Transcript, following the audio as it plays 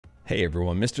Hey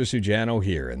everyone, Mr. Sujano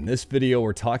here. In this video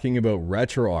we're talking about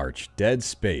Retroarch, Dead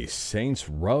Space, Saints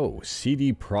Row,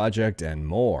 CD Projekt, and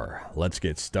more. Let's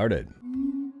get started.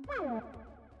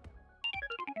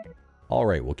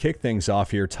 Alright, we'll kick things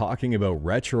off here talking about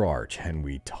Retroarch, and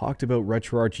we talked about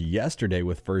Retroarch yesterday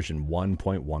with version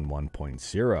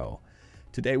 1.11.0.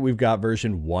 Today we've got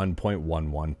version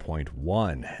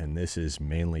 1.11.1, and this is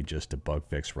mainly just a bug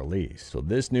fix release. So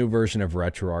this new version of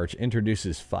Retroarch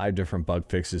introduces 5 different bug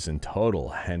fixes in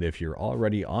total, and if you're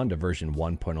already on to version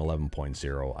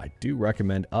 1.11.0, I do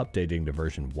recommend updating to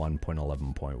version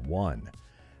 1.11.1.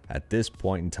 At this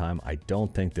point in time, I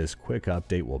don't think this quick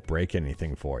update will break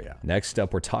anything for you. Next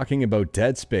up, we're talking about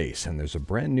Dead Space, and there's a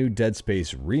brand new Dead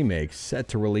Space remake set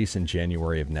to release in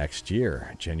January of next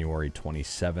year, January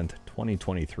 27th,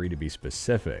 2023 to be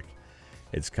specific.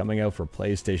 It's coming out for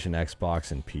PlayStation,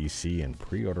 Xbox, and PC, and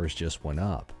pre-orders just went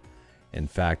up. In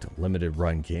fact, Limited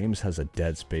Run Games has a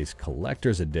Dead Space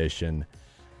Collector's Edition,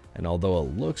 and although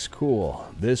it looks cool,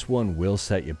 this one will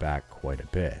set you back quite a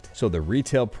bit. So the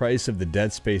retail price of the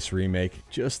Dead Space remake,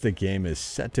 just the game, is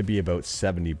set to be about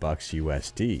 $70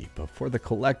 USD, but for the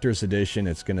collector's edition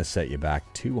it's going to set you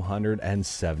back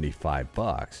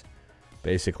 $275.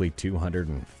 Basically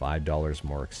 $205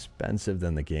 more expensive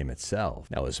than the game itself.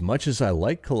 Now, as much as I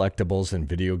like collectibles and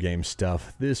video game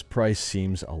stuff, this price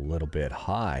seems a little bit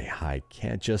high. I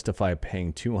can't justify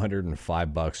paying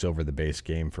 $205 over the base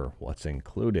game for what's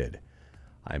included.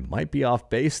 I might be off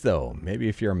base though. Maybe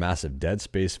if you're a massive Dead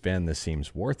Space fan, this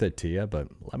seems worth it to you, but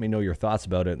let me know your thoughts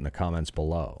about it in the comments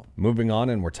below. Moving on,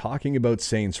 and we're talking about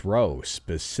Saints Row,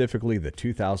 specifically the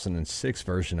 2006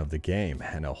 version of the game,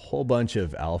 and a whole bunch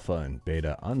of alpha and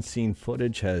beta unseen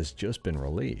footage has just been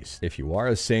released. If you are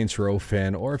a Saints Row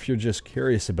fan, or if you're just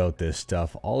curious about this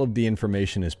stuff, all of the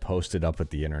information is posted up at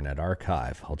the Internet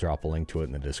Archive. I'll drop a link to it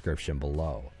in the description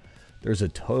below. There's a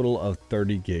total of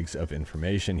 30 gigs of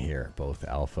information here, both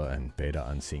alpha and beta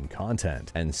unseen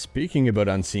content. And speaking about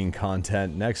unseen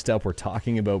content, next up we're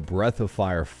talking about Breath of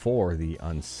Fire 4, the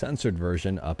uncensored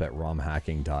version, up at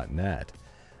romhacking.net.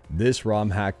 This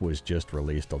ROM hack was just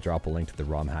released. I'll drop a link to the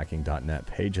romhacking.net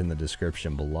page in the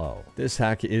description below. This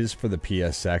hack is for the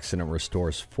PSX, and it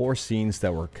restores 4 scenes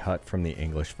that were cut from the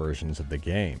English versions of the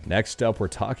game. Next up, we're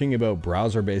talking about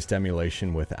browser-based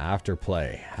emulation with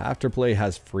Afterplay. Afterplay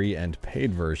has free and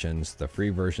paid versions. The free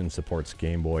version supports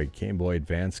Game Boy, Game Boy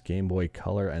Advance, Game Boy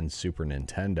Color, and Super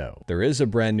Nintendo. There is a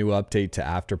brand new update to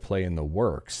Afterplay in the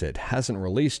works. It hasn't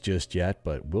released just yet,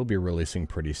 but will be releasing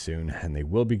pretty soon, and they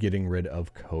will be getting rid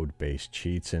of code-based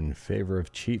cheats in favor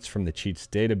of cheats from the cheats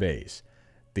database.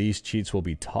 These cheats will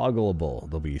be toggleable,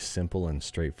 they'll be simple and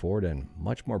straightforward, and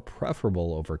much more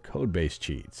preferable over code-based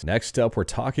cheats. Next up, we're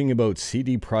talking about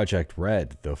CD Projekt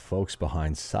Red, the folks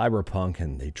behind Cyberpunk,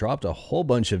 and they dropped a whole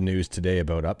bunch of news today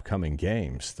about upcoming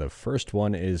games. The first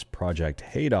one is Projekt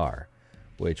Hadar,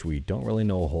 which we don't really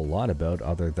know a whole lot about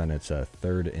other than it's a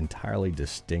third entirely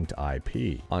distinct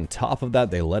IP. On top of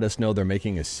that, they let us know they're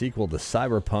making a sequel to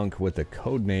Cyberpunk with the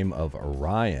codename of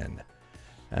Orion.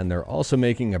 And they're also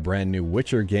making a brand new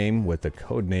Witcher game with the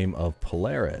codename of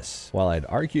Polaris. While I'd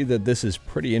argue that this is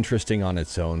pretty interesting on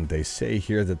its own, they say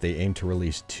here that they aim to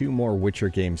release 2 more Witcher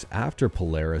games after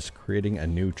Polaris, creating a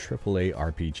new AAA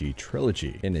RPG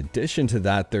trilogy. In addition to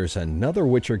that, there's another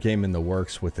Witcher game in the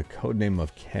works with the codename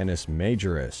of Canis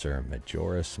Majoris, or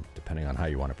Majoris, depending on how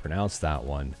you want to pronounce that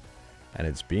one, and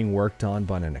it's being worked on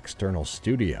by an external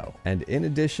studio. And in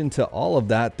addition to all of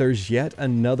that, there's yet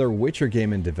another Witcher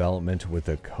game in development with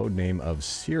the codename of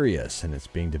Sirius, and it's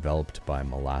being developed by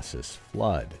Molasses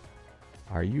Flood.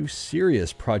 Are you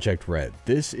serious, Projekt Red?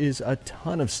 This is a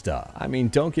ton of stuff. I mean,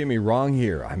 don't get me wrong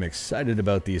here, I'm excited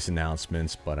about these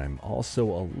announcements, but I'm also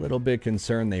a little bit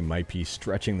concerned they might be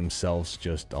stretching themselves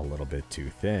just a little bit too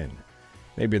thin.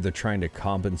 Maybe they're trying to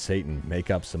compensate and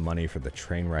make up some money for the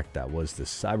train wreck that was the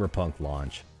Cyberpunk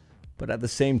launch, but at the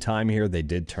same time here, they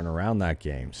did turn around that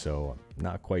game, so I'm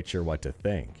not quite sure what to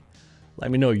think.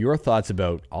 Let me know your thoughts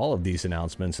about all of these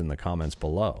announcements in the comments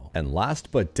below. And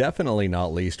last but definitely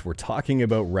not least, we're talking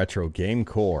about Retro Game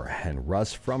Core, and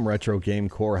Russ from Retro Game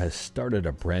Core has started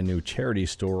a brand new charity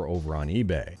store over on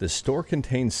eBay. The store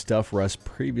contains stuff Russ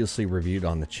previously reviewed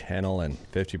on the channel, and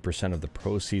 50% of the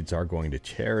proceeds are going to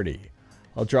charity.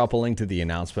 I'll drop a link to the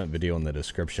announcement video in the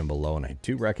description below, and I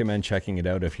do recommend checking it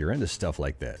out if you're into stuff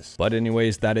like this. But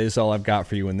anyways, that is all I've got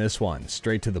for you in this one.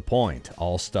 Straight to the point,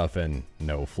 all stuff and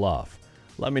no fluff.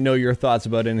 Let me know your thoughts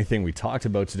about anything we talked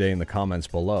about today in the comments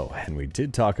below, and we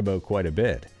did talk about quite a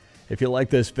bit. If you like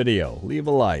this video, leave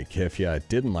a like. If you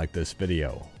didn't like this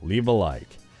video, leave a like.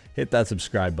 Hit that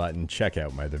subscribe button, check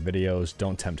out my other videos,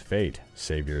 don't tempt fate,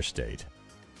 save your state.